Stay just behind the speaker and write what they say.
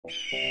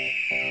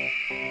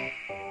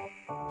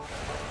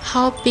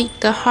How big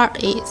the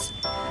heart is,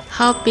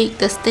 how big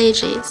the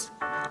stage is.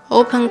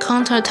 Open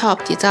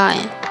countertop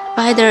design,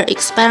 wider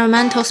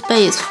experimental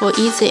space for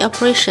easy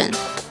operation.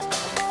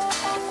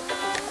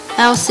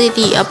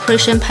 LCD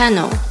operation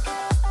panel,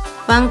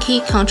 one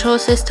key control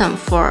system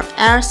for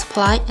air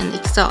supply and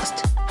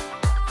exhaust.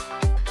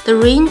 The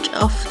range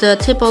of the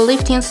table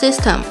lifting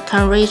system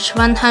can reach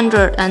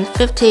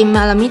 150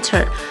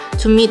 mm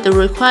to meet the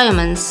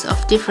requirements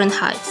of different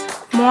heights.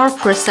 More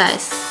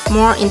precise,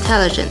 more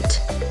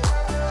intelligent.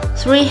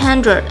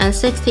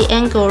 360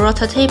 angle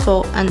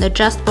rotatable and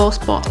adjustable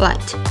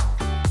spotlight.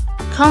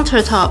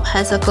 Countertop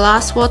has a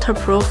glass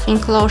waterproof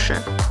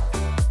enclosure.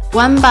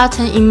 One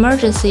button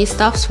emergency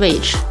stop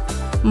switch.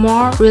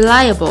 More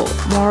reliable,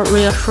 more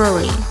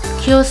reassuring.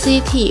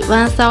 QCT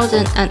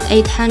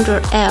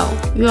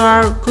 1800L,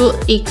 your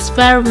good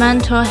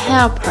experimental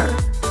helper.